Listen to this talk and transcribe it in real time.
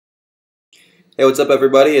Hey, what's up,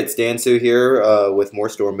 everybody? It's Dansu here with more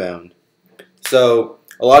Stormbound. So,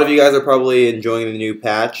 a lot of you guys are probably enjoying the new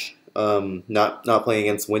patch. Not playing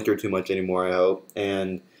against Winter too much anymore, I hope.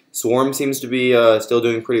 And Swarm seems to be still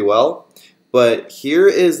doing pretty well. But here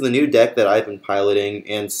is the new deck that I've been piloting,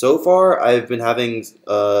 and so far I've been having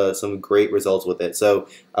some great results with it. So,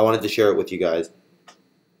 I wanted to share it with you guys.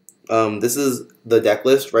 This is the deck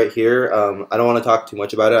list right here. I don't want to talk too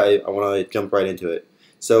much about it. I want to jump right into it.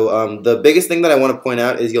 So the biggest thing that I want to point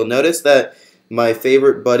out is you'll notice that my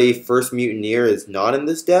favorite buddy, First Mutineer, is not in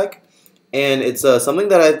this deck, and it's something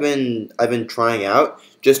that I've been trying out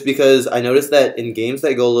just because I noticed that in games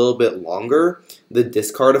that go a little bit longer, the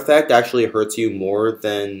discard effect actually hurts you more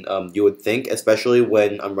than you would think, especially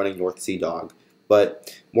when I'm running North Sea Dog.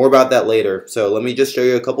 But more about that later. So let me just show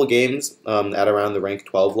you a couple games at around the rank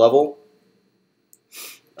 12 level.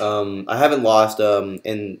 I haven't lost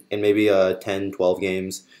in maybe 10, 12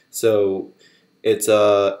 games, so it's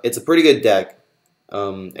a pretty good deck.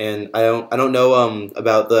 And I don't know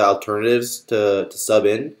about the alternatives to sub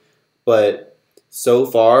in, but so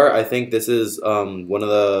far I think this is one of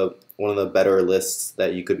the better lists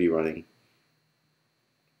that you could be running.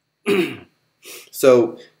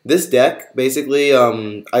 So this deck basically,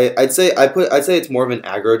 I'd say it's more of an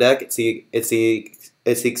aggro deck. It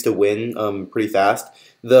seeks to win pretty fast.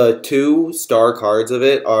 The 2-star cards of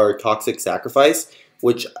it are Toxic Sacrifice,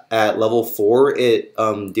 which at level 4 it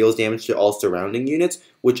deals damage to all surrounding units,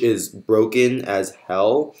 which is broken as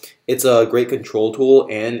hell. It's a great control tool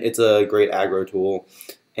and it's a great aggro tool.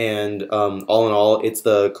 And all in all, it's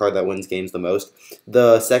the card that wins games the most.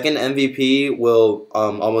 The second MVP will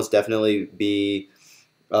almost definitely be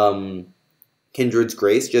Kindred's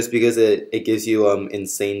Grace, just because it gives you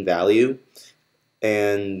insane value.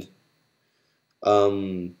 And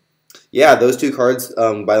yeah, those two cards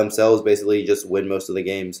by themselves basically just win most of the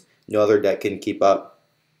games. No other deck can keep up.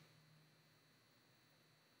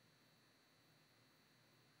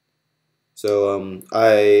 So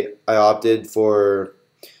I opted for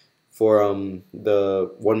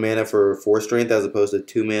the 1 mana for 4 strength as opposed to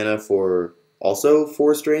 2 mana for also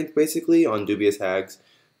 4 strength, basically, on Dubious Hags.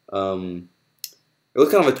 It was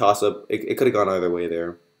kind of a toss-up. It could have gone either way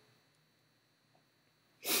there.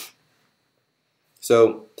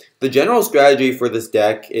 So the general strategy for this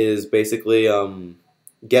deck is basically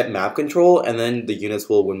get map control, and then the units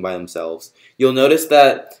will win by themselves. You'll notice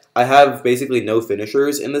that I have basically no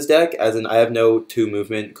finishers in this deck, as in I have no 2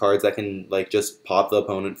 movement cards that can like just pop the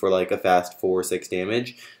opponent for like a fast 4-6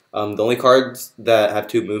 damage. The only cards that have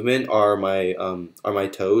 2 movement are my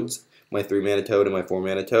toads, my 3 mana toad and my 4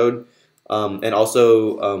 mana toad, and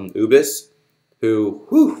also Ubis,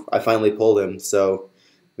 who I finally pulled him, so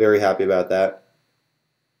very happy about that.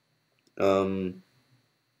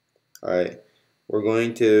 Alright, we're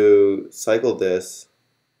going to cycle this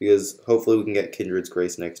because hopefully we can get Kindred's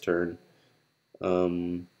Grace next turn.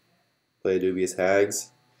 Play Dubious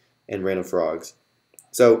Hags and Rain of Frogs.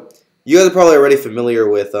 So you guys are probably already familiar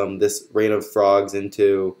with this Rain of Frogs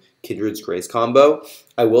into Kindred's Grace combo.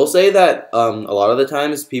 I will say that a lot of the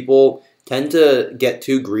times people tend to get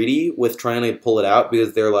too greedy with trying to pull it out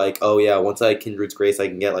because they're like, oh yeah, once I Kindred's Grace I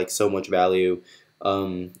can get like so much value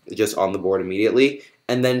just on the board immediately.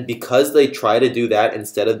 And then because they try to do that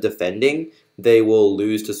instead of defending, they will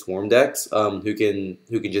lose to Swarm decks who can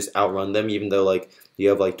just outrun them, even though like you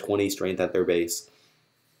have like 20 strength at their base.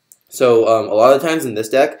 So a lot of the times in this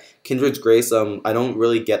deck, Kindred's Grace, I don't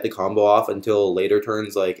really get the combo off until later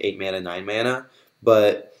turns, like 8 mana, 9 mana.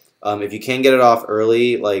 But if you can get it off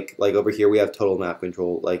early, like over here we have total map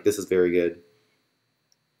control. Like this is very good.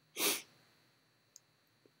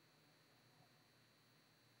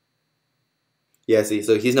 Yeah, see,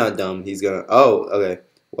 so he's not dumb. He's gonna. Oh, okay.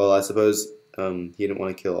 Well, I suppose he didn't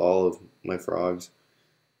want to kill all of my frogs.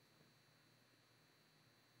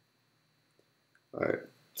 All right.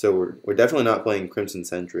 So we're definitely not playing Crimson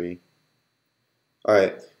Sentry. All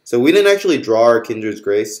right. So we didn't actually draw our Kindred's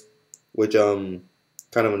Grace, which kind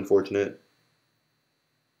of unfortunate.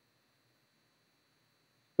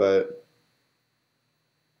 But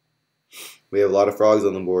we have a lot of frogs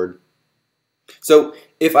on the board. So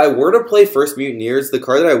if I were to play First Mutineers, the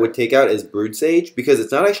card that I would take out is Brood Sage because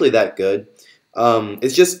it's not actually that good.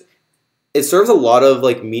 It's just it serves a lot of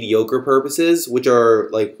like mediocre purposes, which are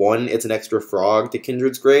like 1, it's an extra frog to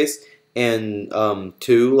Kindred's Grace, and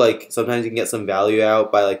 2, like sometimes you can get some value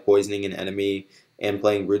out by like poisoning an enemy and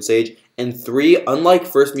playing Brood Sage, and 3, unlike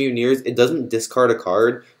First Mutineers, it doesn't discard a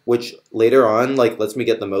card, which later on like lets me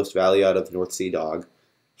get the most value out of North Sea Dog.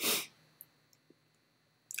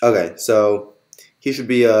 Okay, so he should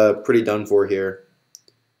be pretty done for here.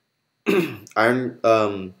 Iron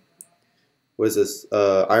what is this?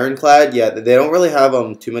 Ironclad. Yeah, they don't really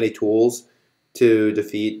have too many tools to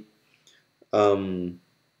defeat um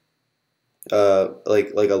just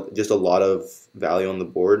a lot of value on the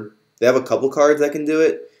board. They have a couple cards that can do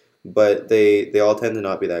it, but they all tend to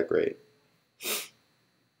not be that great.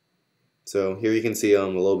 So here you can see a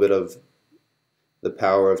little bit of the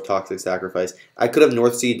power of Toxic Sacrifice. I could have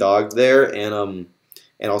North Sea dogged there and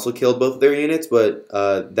also killed both of their units, but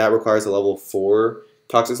that requires a level 4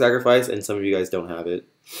 Toxic Sacrifice, and some of you guys don't have it.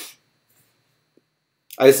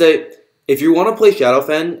 I say if you want to play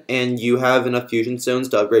Shadowfen and you have enough Fusion Stones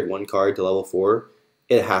to upgrade one card to level 4,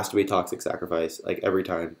 it has to be Toxic Sacrifice, like every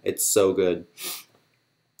time. It's so good.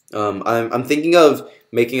 I'm thinking of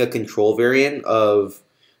making a control variant of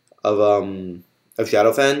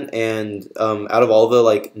Shadowfen, and out of all the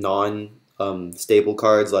like non staple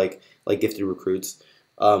cards like Gifted Recruits,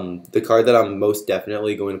 the card that I'm most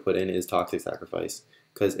definitely going to put in is Toxic Sacrifice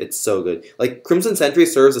because it's so good. Like Crimson Sentry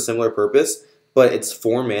serves a similar purpose, but it's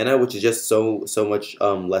 4 mana, which is just so much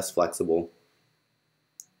less flexible.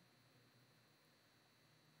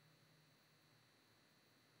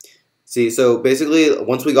 See, so basically,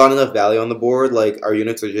 once we got enough value on the board, like our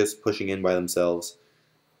units are just pushing in by themselves.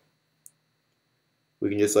 We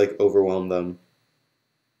can just like overwhelm them.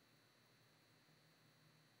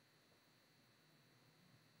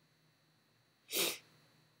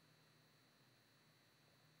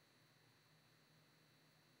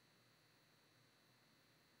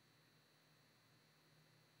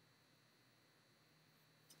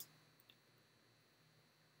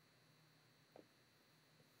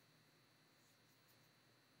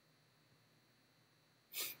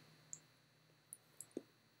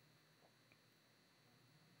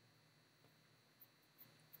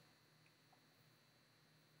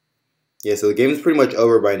 Yeah, so the game is pretty much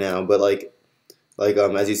over by now, but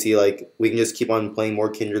as you see, like we can just keep on playing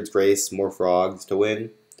more Kindred's Grace, more Frogs to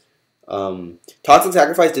win. Toxic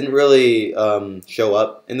Sacrifice didn't really show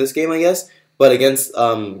up in this game, I guess, but against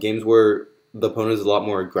games where the opponent is a lot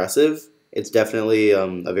more aggressive, it's definitely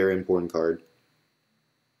a very important card.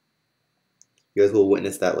 You guys will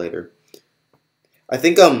witness that later. I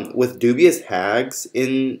think with Dubious Hags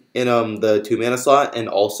in the 2 mana slot and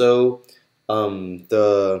also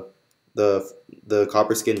the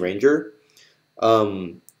Copper Skin Ranger,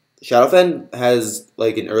 Shadowfen has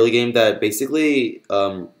like an early game that basically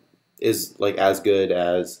is like as good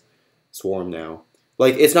as Swarm now.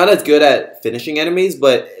 Like it's not as good at finishing enemies,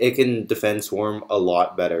 but it can defend Swarm a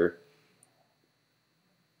lot better.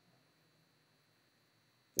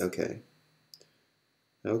 Okay.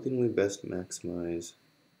 How can we best maximize?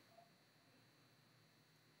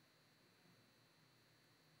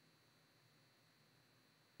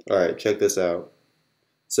 Alright, check this out.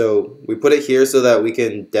 So we put it here so that we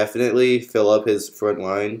can definitely fill up his front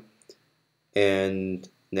line. And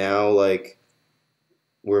now like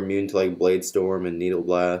we're immune to like Blade Storm and Needle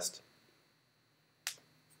Blast.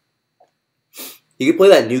 You could play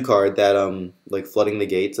that new card that like Flooding the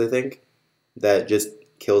Gates, I think. That just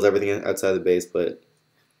kills everything outside the base, but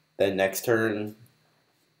then next turn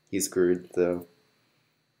he's screwed, so.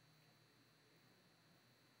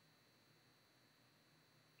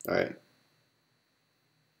 Alright.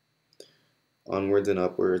 Onwards and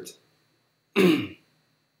upwards. If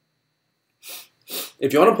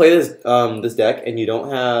you want to play this deck and you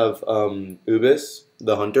don't have Ubis,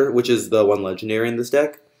 the Hunter, which is the one legendary in this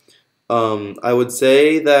deck, I would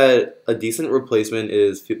say that a decent replacement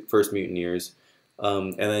is First Mutineers,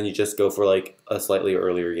 and then you just go for like a slightly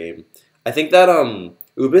earlier game. I think that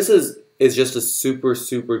Ubis is just a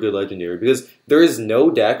super good legendary because there is no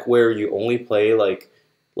deck where you only play like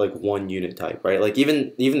one unit type, right? Like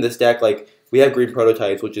even this deck, like we have green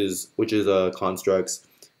prototypes, which is constructs.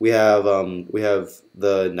 We have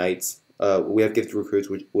the knights. We have gifted recruits,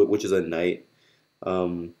 which is a knight.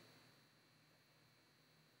 Okay,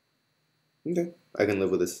 I can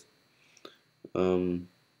live with this.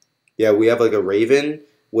 Yeah, we have like a raven,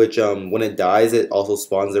 which when it dies, it also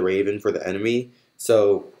spawns a raven for the enemy.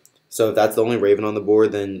 So if that's the only raven on the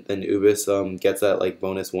board, then Ubis gets that like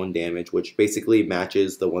bonus 1 damage, which basically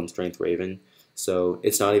matches the 1 strength raven. So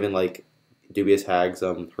it's not even like Dubious Hags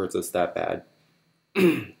hurts us that bad.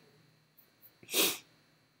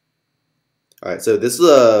 Alright, so this is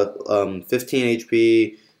a 15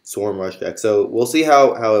 HP Swarm Rush deck. So we'll see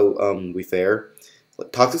how we fare.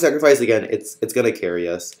 Toxic Sacrifice, again, it's going to carry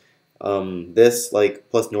us. This, like,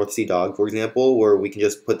 plus North Sea Dog, for example, where we can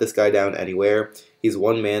just put this guy down anywhere. He's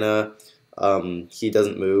 1 mana. He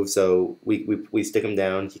doesn't move, so we stick him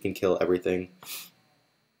down. He can kill everything.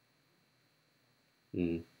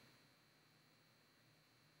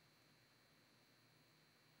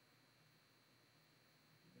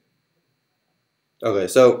 Okay,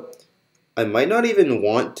 so I might not even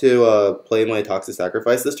want to play my Toxic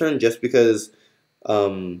Sacrifice this turn just because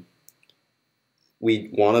um, we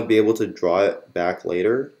want to be able to draw it back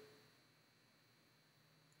later.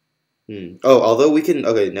 Oh, although we can,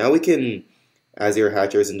 okay, now we can Azir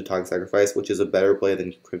Hatchers into Toxic Sacrifice, which is a better play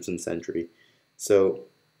than Crimson Sentry. So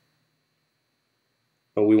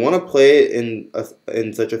we want to play it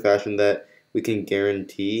in such a fashion that we can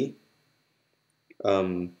guarantee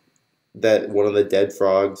um, that one of the dead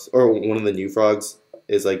frogs or one of the new frogs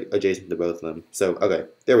is like adjacent to both of them. So okay,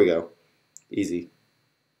 there we go, easy.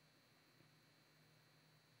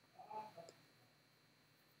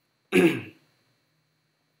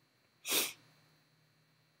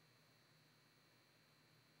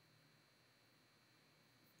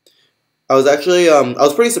 I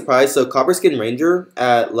was pretty surprised. So Copper Skin Ranger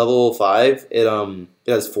at level 5, it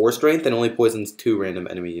has 4 strength and only poisons 2 random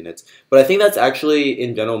enemy units. But I think that's actually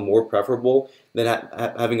in general more preferable than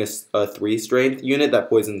having a 3 strength unit that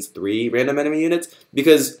poisons 3 random enemy units,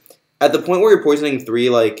 because at the point where you're poisoning 3,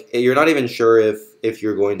 like you're not even sure if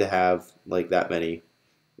you're going to have like that many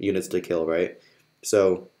units to kill, right?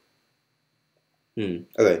 So,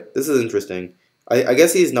 okay, this is interesting. I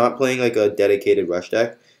guess he's not playing like a dedicated rush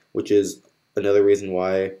deck, which is another reason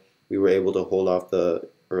why we were able to hold off the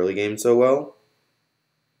early game so well.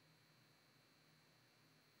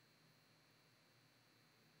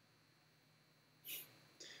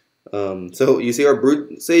 So you see our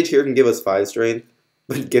Brute Sage here can give us 5 strength,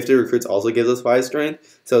 but Gifted Recruits also gives us 5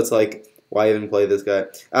 strength. So it's like, why even play this guy?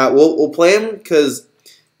 We'll play him because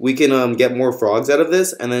we can get more frogs out of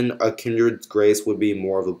this, and then a Kindred's Grace would be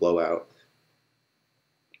more of a blowout.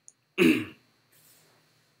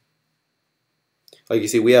 Like you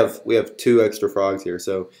see, we have 2 extra frogs here.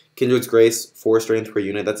 So Kindred's Grace, 4 strength per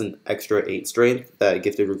unit. That's an extra 8 strength that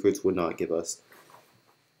Gifted Recruits would not give us.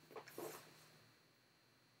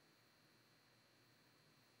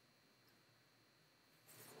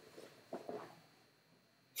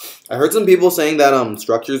 I heard some people saying that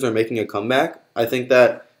structures are making a comeback. I think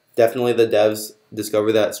that definitely the devs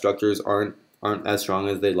discovered that structures aren't as strong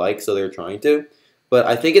as they'd like, so they're trying to. But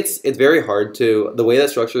I think it's very hard to, the way that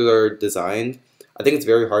structures are designed. I think it's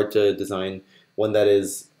very hard to design one that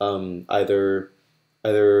is either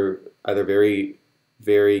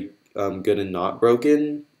very good and not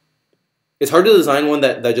broken. It's hard to design one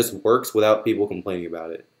that just works without people complaining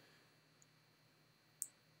about it.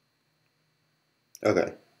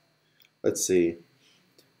 Okay, let's see.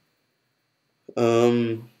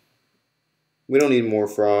 Um, we don't need more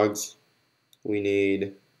frogs. We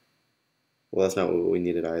need, well, that's not what we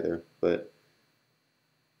needed either, but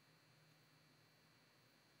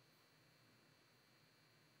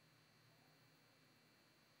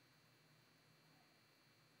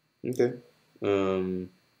okay. Um,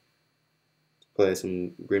 play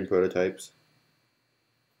some green prototypes.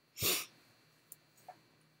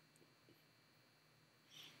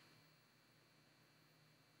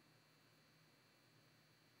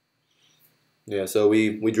 Yeah, so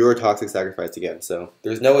we drew our Toxic Sacrifice again, so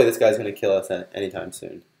there's no way this guy's gonna kill us anytime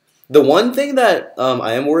soon. The one thing that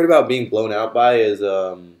I am worried about being blown out by is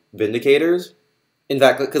Vindicators. In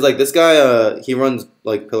fact, because like this guy, he runs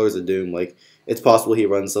like Pillars of Doom. Like it's possible he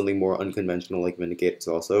runs something more unconventional like Vindicators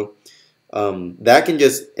also. That can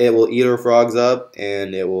just, it will eat our frogs up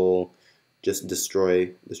and it will just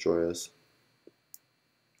destroy us.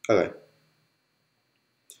 Okay,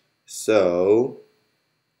 so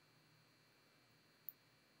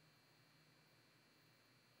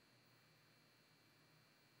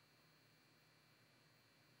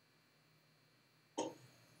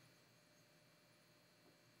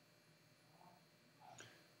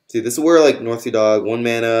see, this is where like North Sea Dog, 1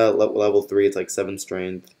 mana, level 3, it's like 7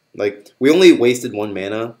 strength. Like we only wasted 1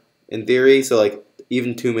 mana in theory, so like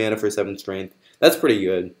even 2 mana for 7 strength, that's pretty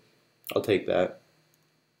good. I'll take that.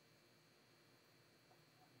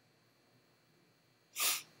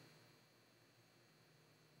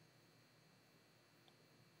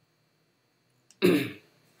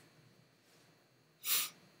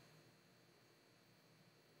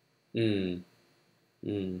 Hmm.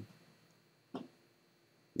 Hmm.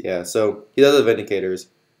 Yeah, so he does have Vindicators,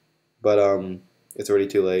 but it's already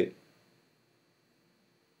too late.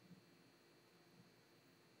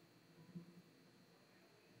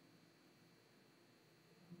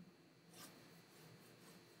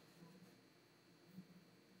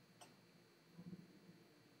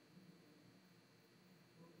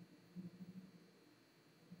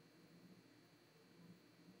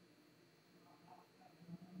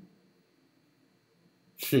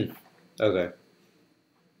 Okay.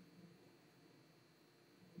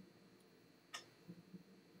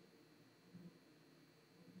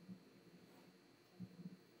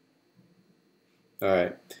 All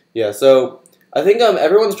right. Yeah. So I think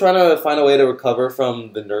everyone's trying to find a way to recover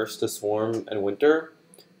from the nerfs to Swarm and Winter.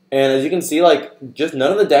 And as you can see, like just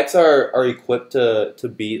none of the decks are equipped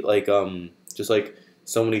to beat like just like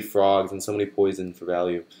so many frogs and so many poison for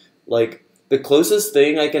value. Like the closest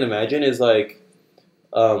thing I can imagine is like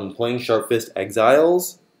playing Sharp Fist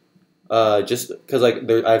Exiles. Just because like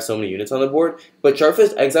I have so many units on the board, but Sharp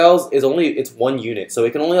Fist Exiles is it's 1 unit, so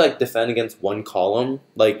it can only like defend against 1 column.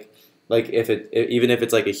 Like if even if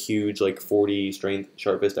it's like a huge like 40 strength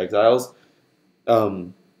Sharp Fist Exiles,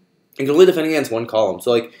 um, it can only defend against 1 column.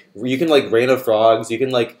 So like you can like rain of frogs. You can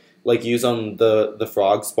like use the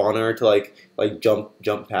frog spawner to like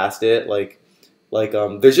jump past it.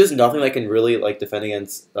 There's just nothing that can really like defend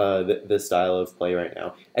against this style of play right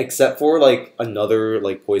now, except for like another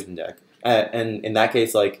like poison deck. And in that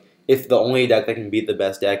case, like if the only deck that can beat the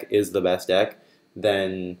best deck is the best deck,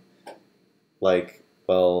 then like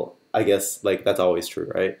well, I guess like that's always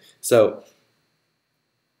true, right? So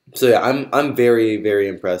yeah, I'm very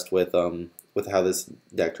impressed with how this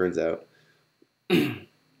deck turns out.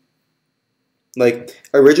 Like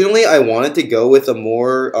originally, I wanted to go with a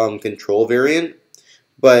more control variant,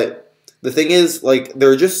 but the thing is, like,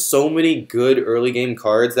 there are just so many good early game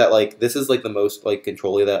cards that like this is like the most like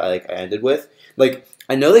control that I ended with. Like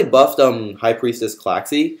I know they buffed High Priestess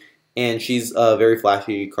Klaxi, and she's a very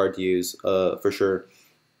flashy card to use for sure.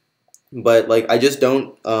 But like I just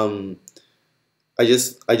don't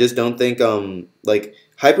think like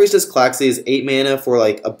High Priestess Klaxi is 8 mana for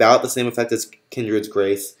like about the same effect as Kindred's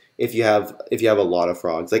Grace if you have a lot of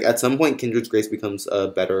frogs. Like at some point Kindred's Grace becomes a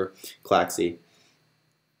better Klaxi.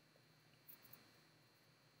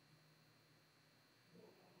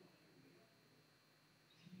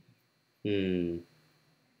 Hmm.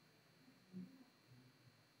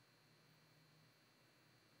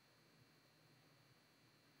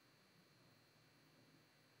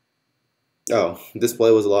 Oh, this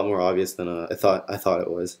play was a lot more obvious than I thought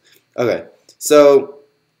it was. Okay, so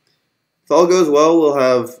if all goes well, we'll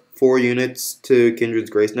have 4 units to Kindred's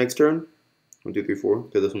Grace next turn. 1, 2, 3, 4,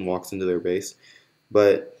 because this one walks into their base.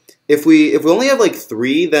 But if we only have like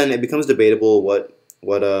 3, then it becomes debatable what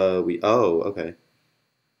we oh okay.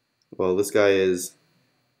 Well, this guy is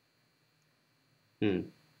hmm.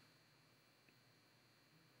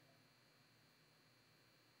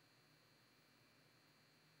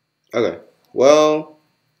 Okay. Well,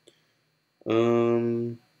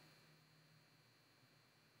 um,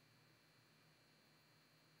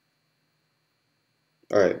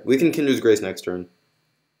 all right. We can Kindred's Grace next turn.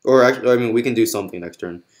 Or actually, I mean, we can do something next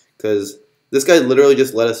turn because this guy literally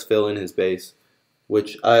just let us fill in his base,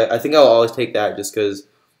 which I think I'll always take that just because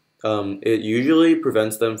it usually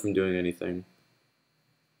prevents them from doing anything.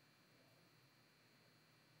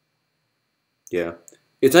 Yeah,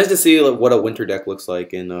 it's nice to see like, what a winter deck looks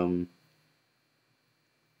like in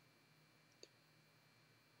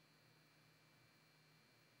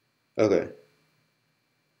Okay.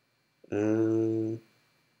 Uh,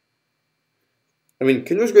 I mean,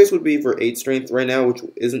 Kindred's Grace would be for 8 strength right now, which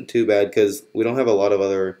isn't too bad because we don't have a lot of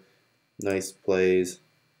other nice plays.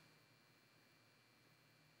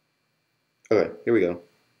 Okay, here we go.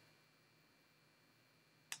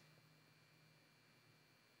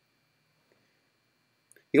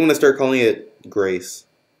 You want to start calling it Grace,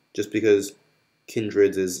 just because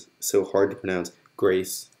Kindred's is so hard to pronounce.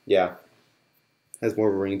 Grace, yeah, has more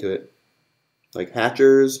of a ring to it. Like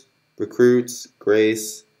Hatchers, Recruits,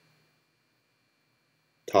 Grace,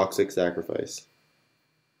 Toxic Sacrifice.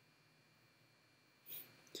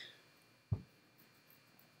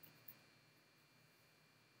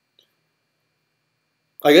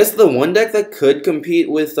 I guess the one deck that could compete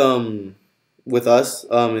with us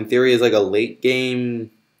in theory is like a late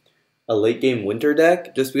game winter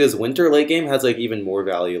deck, just because winter late game has like even more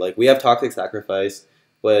value. Like we have Toxic Sacrifice,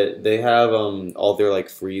 but they have all their like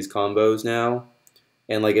freeze combos now.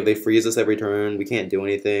 And like if they freeze us every turn, we can't do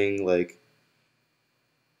anything. Like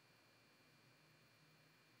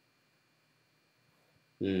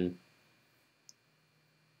hmm.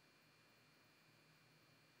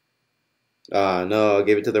 Ah no, I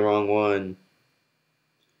gave it to the wrong one.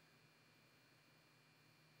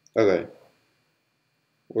 Okay.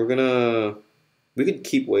 We're gonna we could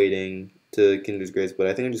keep waiting to Kinder's Grace, but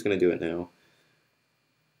I think I'm just gonna do it now.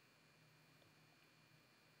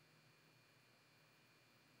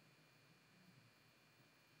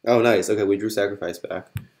 Oh nice. Okay, we drew Sacrifice back.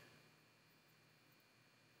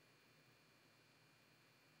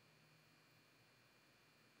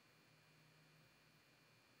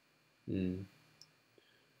 Hmm.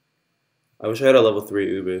 I wish I had a level 3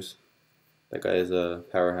 Ubis. That guy is a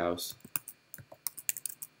powerhouse.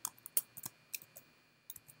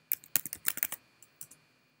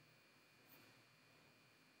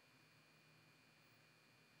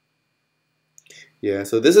 Yeah,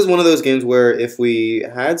 so this is one of those games where if we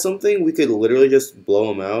had something, we could literally just blow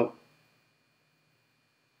them out.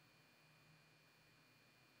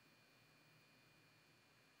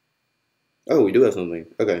 Oh, we do have something.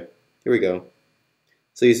 Okay, here we go.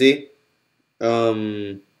 So you see,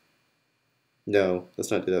 um, no,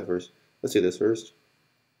 let's not do that first. Let's do this first.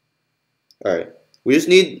 All right, we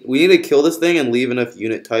need to kill this thing and leave enough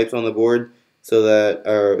unit types on the board so that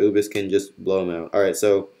our Ubis can just blow them out. All right,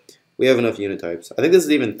 so we have enough unit types. I think this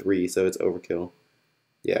is even 3, so it's overkill.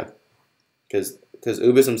 Yeah, because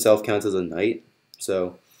Ubis himself counts as a knight,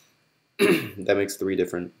 so that makes 3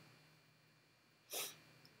 different.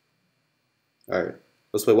 All right,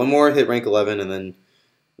 let's play one more, hit rank 11, and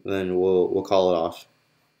then we'll call it off.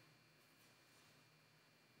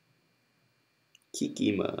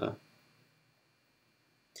 Kikima.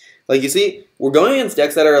 Like you see, we're going against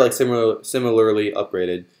decks that are like similarly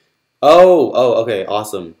upgraded. Okay,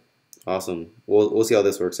 awesome, awesome. We'll see how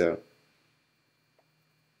this works out.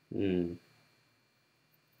 Hmm.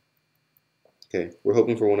 Okay, we're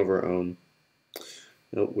hoping for one of our own.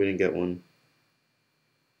 Nope, we didn't get one.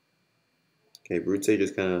 Okay, Brute Sage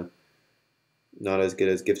is kind of not as good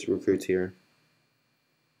as Gifted Recruits here.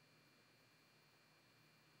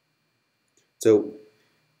 So,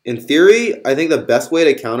 in theory, I think the best way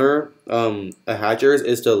to counter a Hatchers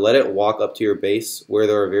is to let it walk up to your base where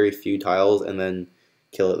there are very few tiles and then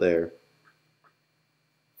kill it there.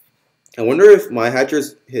 I wonder if my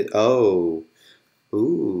Hatchers hit... Oh.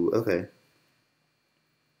 Ooh, okay.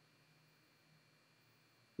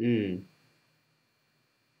 Hmm.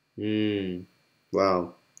 Hmm.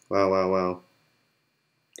 Wow. Wow, wow, wow.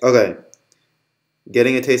 Okay.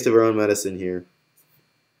 Getting a taste of our own medicine here.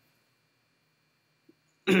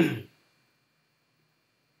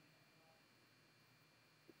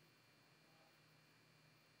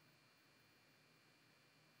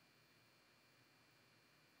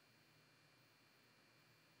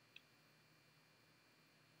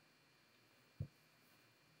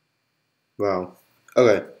 Wow.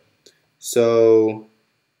 Okay. So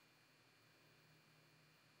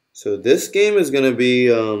this game is gonna be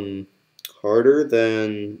harder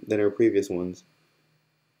than our previous ones.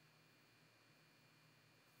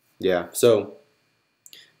 Yeah. So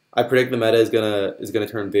I predict the meta is gonna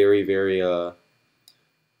turn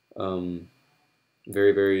um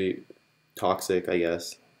very toxic, I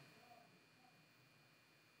guess.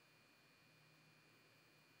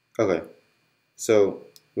 Okay. So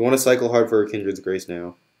we want to cycle hard for Kindred's Grace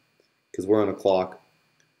now because we're on a clock.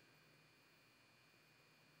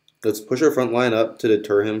 Let's push our front line up to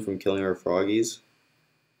deter him from killing our froggies.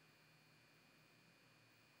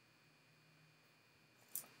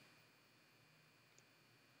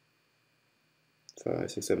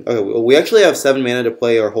 5, 6, 7. Okay, we actually have 7 mana to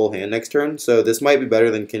play our whole hand next turn, so this might be better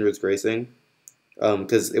than Kindred's Gracing.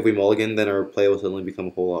 Because if we mulligan, then our play will suddenly become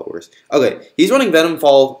a whole lot worse. Okay, he's running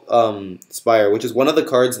Venomfall Spire, which is one of the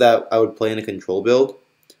cards that I would play in a control build.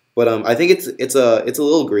 But I think it's a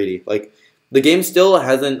little greedy. Like the game still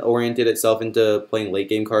hasn't oriented itself into playing late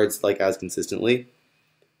game cards like as consistently.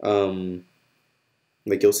 Um,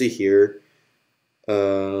 like you'll see here,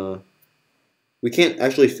 uh, we can't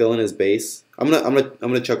actually fill in his base. I'm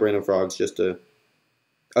gonna chuck random frogs just to.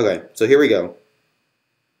 Okay, so here we go.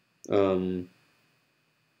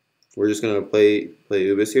 We're just gonna play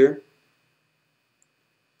Ubis here.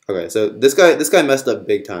 Okay, so this guy messed up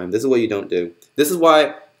big time. This is what you don't do. This is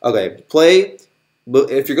why. Okay, play. But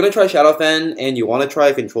if you're gonna try Shadowfen and you want to try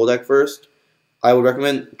a control deck first, I would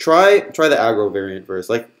recommend try the aggro variant first.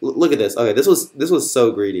 Like look at this. Okay, this was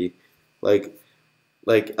so greedy. Like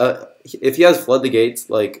if he has flood the gates,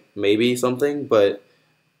 like maybe something, but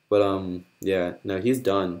yeah, no, he's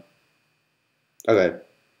done. Okay,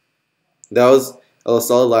 that was a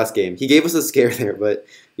solid last game. He gave us a scare there, but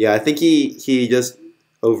yeah, I think he just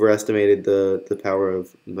overestimated the power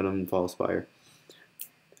of Venomfall Spire.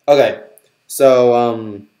 Okay,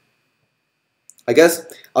 so I guess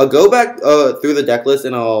I'll go back through the deck list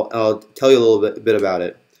and I'll tell you a little bit about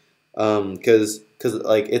it. Because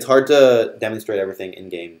like it's hard to demonstrate everything in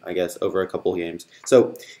game, I guess, over a couple games.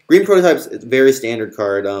 So green prototypes is a very standard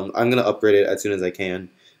card. I'm gonna upgrade it as soon as I can.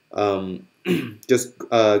 Just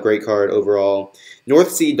a great card overall.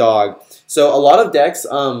 North Sea Dog. So a lot of decks,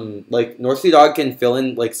 like North Sea Dog can fill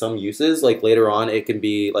in like some uses. Like later on, it can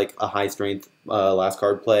be like a high strength last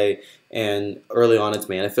card play, and early on it's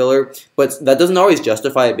mana filler. But that doesn't always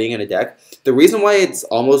justify it being in a deck. The reason why it's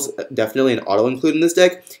almost definitely an auto include in this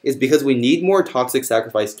deck is because we need more toxic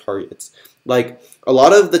sacrifice targets. Like a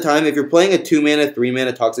lot of the time, if you're playing a 2 mana, 3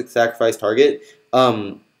 mana toxic sacrifice target,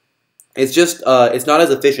 It's just it's not as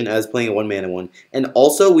efficient as playing a 1 mana one. And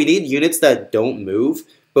also we need units that don't move,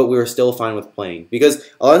 but we're still fine with playing. Because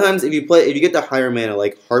a lot of times if you get the higher mana,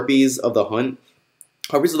 like Harpies of the Hunt,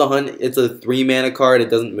 it's a 3 mana card. It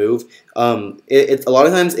doesn't move. It's a lot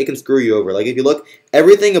of times it can screw you over. Like if you look,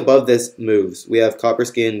 everything above this moves. We have Copper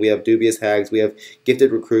Skin, we have Dubious Hags, we have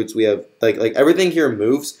Gifted Recruits, we have like everything here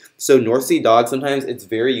moves. So North Sea Dog, sometimes it's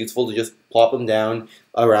very useful to just plop them down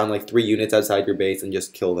around like 3 units outside your base and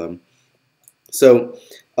just kill them. So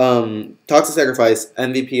Toxic Sacrifice,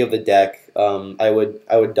 MVP of the deck. I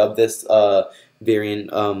would dub this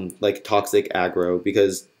variant like Toxic Aggro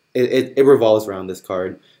because it revolves around this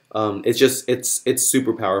card. It's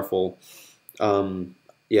super powerful.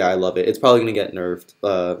 Yeah, I love it. It's probably gonna get nerfed.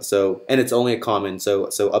 And it's only a common, so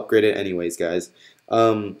upgrade it anyways, guys.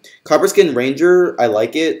 Copperskin Ranger, I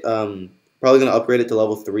like it. Probably gonna upgrade it to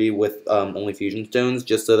level 3 with only fusion stones,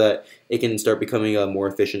 just so that it can start becoming a more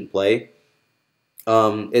efficient play.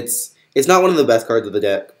 It's not one of the best cards of the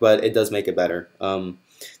deck, but it does make it better.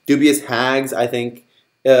 Dubious Hags, I think.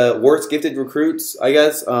 Worst Gifted Recruits, I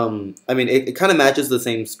guess. I mean, it kind of matches the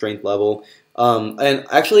same strength level. And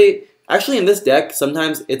actually, in this deck,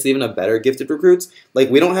 sometimes it's even a better Gifted Recruits.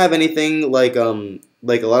 Like we don't have anything like a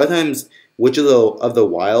lot of times Witch of the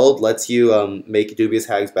Wild lets you make Dubious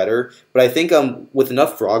Hags better. But I think with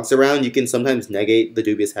enough frogs around, you can sometimes negate the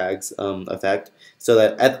Dubious Hags effect. So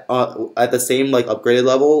that at the same like upgraded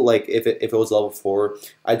level, like if it was level 4,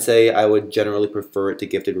 I'd say I would generally prefer it to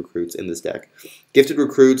Gifted Recruits in this deck. Gifted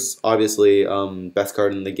Recruits, obviously, best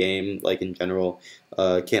card in the game, like in general.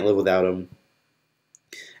 Can't live without them.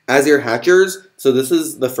 Azir Hatchers, so this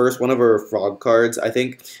is the first one of our frog cards. I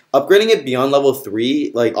think upgrading it beyond level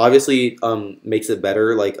 3, like obviously makes it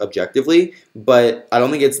better, like objectively, but I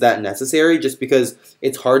don't think it's that necessary just because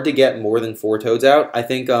it's hard to get more than 4 toads out. I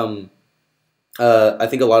think a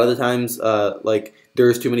lot of the times like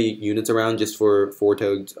there's too many units around just for 4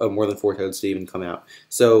 toads, more than 4 toads to even come out.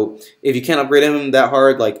 So if you can't upgrade him that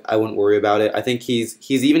hard, like I wouldn't worry about it. I think he's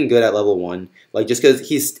even good at level 1, like just because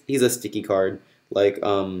he's a sticky card. Like at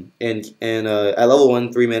level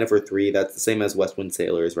 1, 3 mana for 3. That's the same as Westwind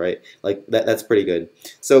Sailors, right? Like that's pretty good.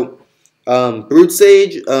 So Brood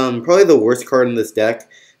Sage, probably the worst card in this deck.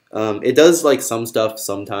 It does like some stuff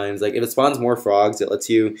sometimes. Like if it spawns more frogs, it lets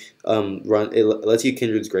you It lets you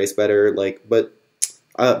Kindred's Grace better. Like but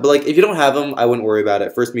like if you don't have them, I wouldn't worry about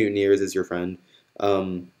it. First Mutineers is your friend.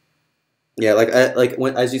 Yeah, like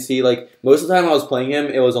when as you see, like most of the time I was playing him,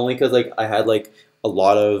 it was only because like I had like a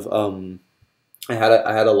lot of I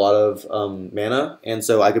had a lot of mana, and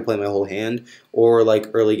so I could play my whole hand. Or like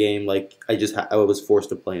early game, like I was forced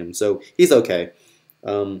to play him, so he's okay.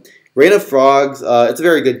 Rain of Frogs, it's a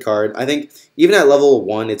very good card. I think even at level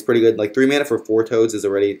 1, it's pretty good. Like 3 mana for 4 toads is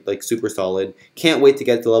already like super solid. Can't wait to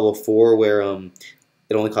get to level 4 where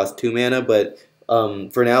it only costs 2 mana, but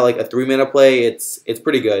for now, like a 3 mana play, it's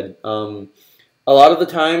pretty good. A lot of the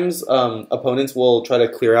times, opponents will try to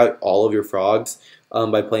clear out all of your frogs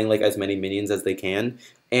by playing like as many minions as they can.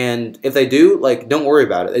 And if they do, like, don't worry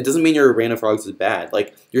about it. It doesn't mean your Rain of Frogs is bad.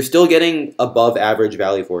 Like, you're still getting above average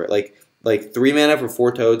value for it. Like 3 mana for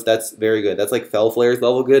 4 toads, that's very good. That's like Fell Flare's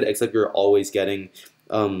level good, except you're always getting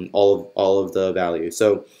all of the value.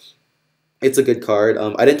 So it's a good card.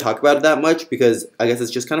 I didn't talk about it that much because I guess it's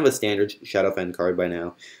just kind of a standard Shadowfen card by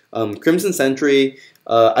now. Crimson Sentry,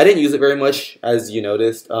 I didn't use it very much, as you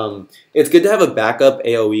noticed. It's good to have a backup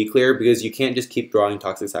AoE clear because you can't just keep drawing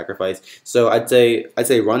Toxic Sacrifice. So I'd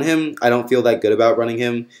say run him. I don't feel that good about running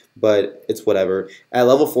him, but it's whatever. At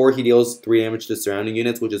level 4, he deals 3 damage to surrounding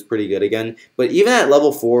units, which is pretty good again. But even at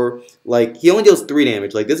level 4, like he only deals 3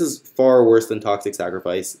 damage. Like this is far worse than Toxic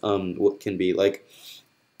Sacrifice can be.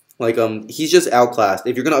 He's just outclassed.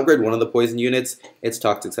 If you're going to upgrade one of the poison units, it's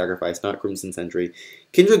Toxic Sacrifice, not Crimson Sentry.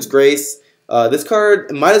 Kindred's Grace, this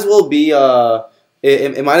card might as well be,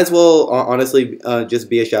 it might as well, honestly,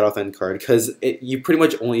 just be a Shadowfen card, because you pretty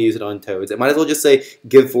much only use it on toads. It might as well just say,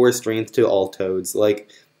 give 4 strength to all toads.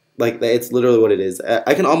 Like it's literally what it is.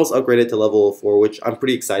 I can almost upgrade it to level 4, which I'm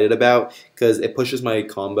pretty excited about, because it pushes my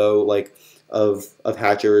combo, like, of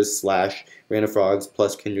Hatchers / Rain of Frogs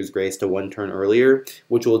plus Kindred's Grace to 1 turn earlier,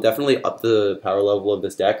 which will definitely up the power level of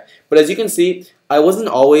this deck. But as you can see, I wasn't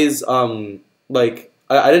always I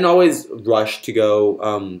didn't always rush to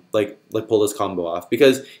go like pull this combo off,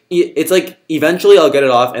 because it's like eventually I'll get it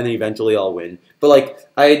off and then eventually I'll win. But like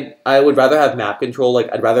I would rather have map control.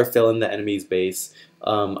 Like I'd rather fill in the enemy's base.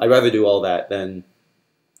 I'd rather do all that than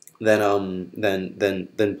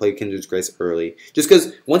than play Kindred's Grace early. Just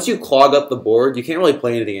because once you clog up the board, you can't really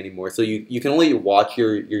play anything anymore. So you can only watch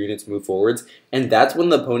your units move forwards, and that's when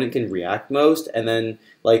the opponent can react most, and then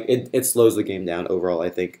like it slows the game down overall. I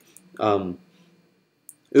think Ubis,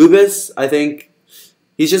 I think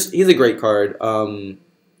he's a great card.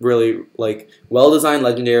 Really like well designed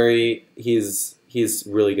legendary. He's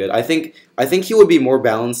really good. I think he would be more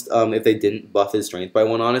balanced if they didn't buff his strength by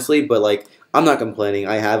one, honestly. But like I'm not complaining.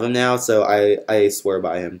 I have him now, so I swear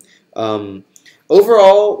by him. Um,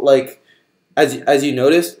 Overall, like as you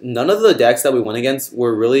noticed, none of the decks that we went against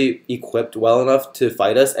were really equipped well enough to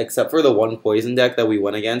fight us, except for the one poison deck that we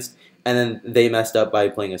went against, and then they messed up by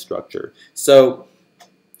playing a structure. So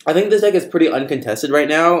I think this deck is pretty uncontested right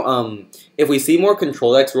now. If we see more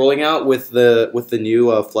control decks rolling out with the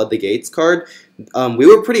new Flood the Gates card, we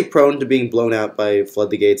were pretty prone to being blown out by Flood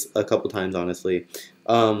the Gates a couple times, honestly.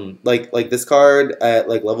 Like this card at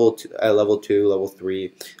like level 2, level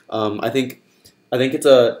 3. I think it's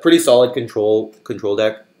a pretty solid control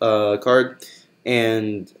deck card,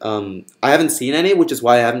 and I haven't seen any, which is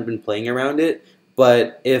why I haven't been playing around it.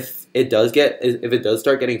 But if it does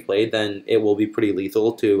start getting played, then it will be pretty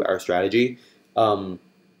lethal to our strategy. Um,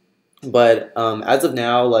 but as of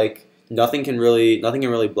now, like nothing can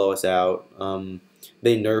really blow us out.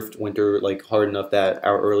 They nerfed Winter like hard enough that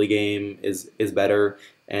our early game is better,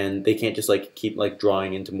 and they can't just like keep like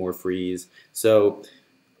drawing into more freeze. So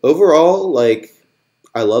overall, like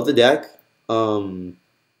I love the deck. And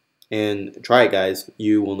try it, guys.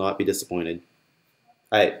 You will not be disappointed.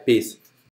 All right, peace.